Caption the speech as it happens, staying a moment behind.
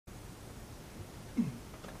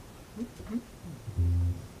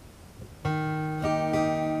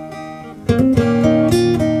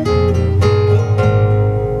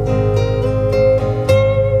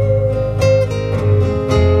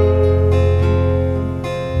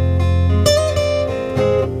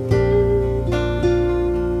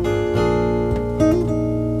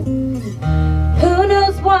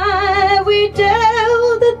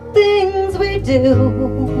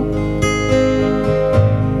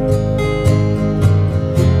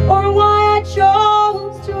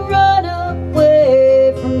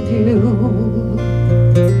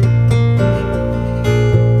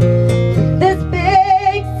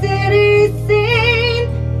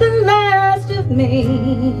me.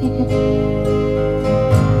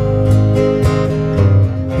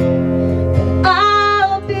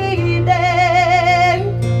 I'll be there,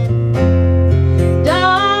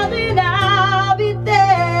 darling, I'll be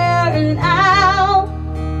there, and I'll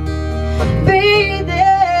be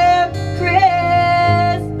there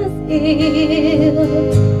Christmas Eve.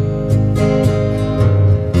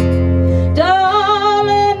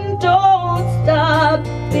 Darling, don't stop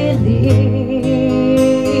believing.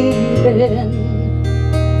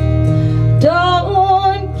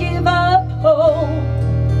 Don't give up hope.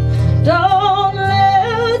 Don't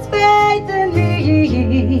lose faith in me.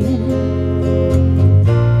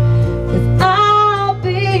 'Cause I'll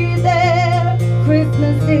be there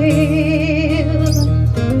Christmas Eve.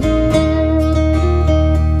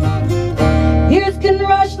 Years can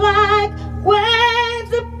rush like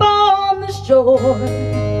waves upon the shore,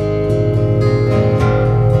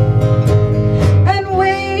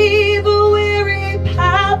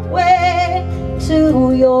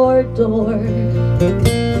 to your door.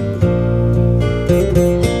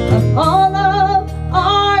 And all of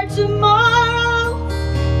our tomorrows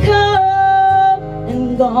come and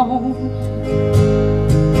gone,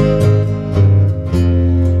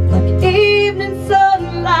 like evening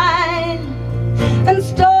sunlight and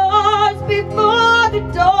stars before the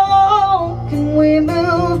dawn. Can we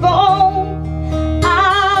move on?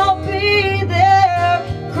 I'll be there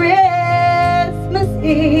Christmas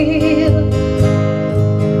Eve.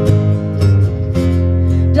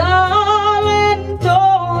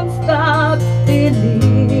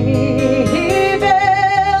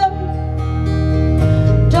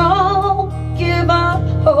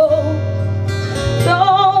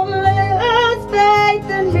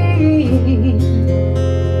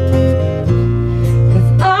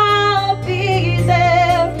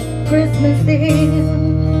 Christmas Eve.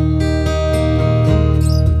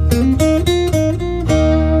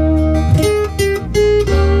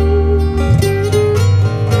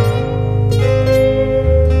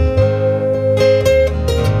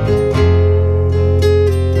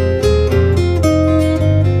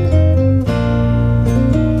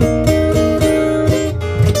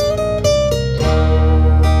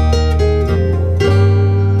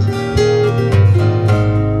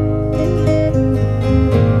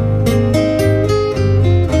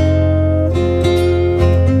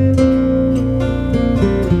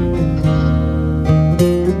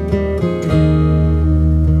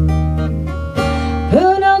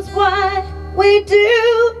 We do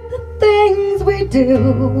the things we do.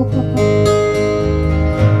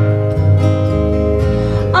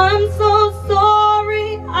 I'm so sorry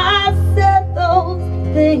I said those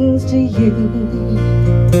things to you.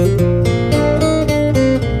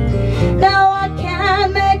 Now I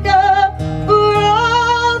can't make up for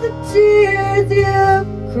all the tears you've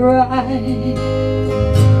cried.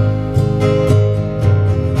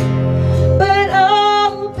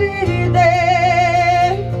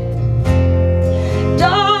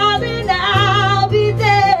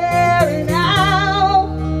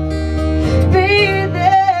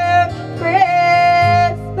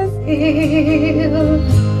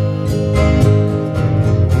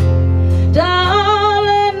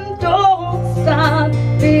 Darling, don't stop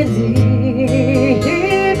believing.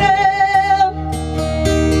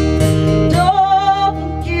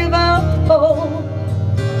 Don't give up hope.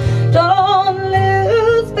 Don't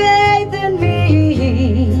lose faith in me.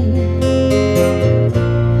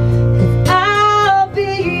 'Cause I'll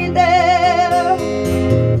be there.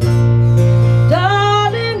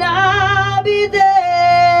 Darling, I'll be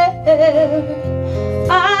there.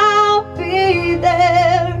 I'll be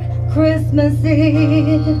there Christmas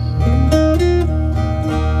Eve.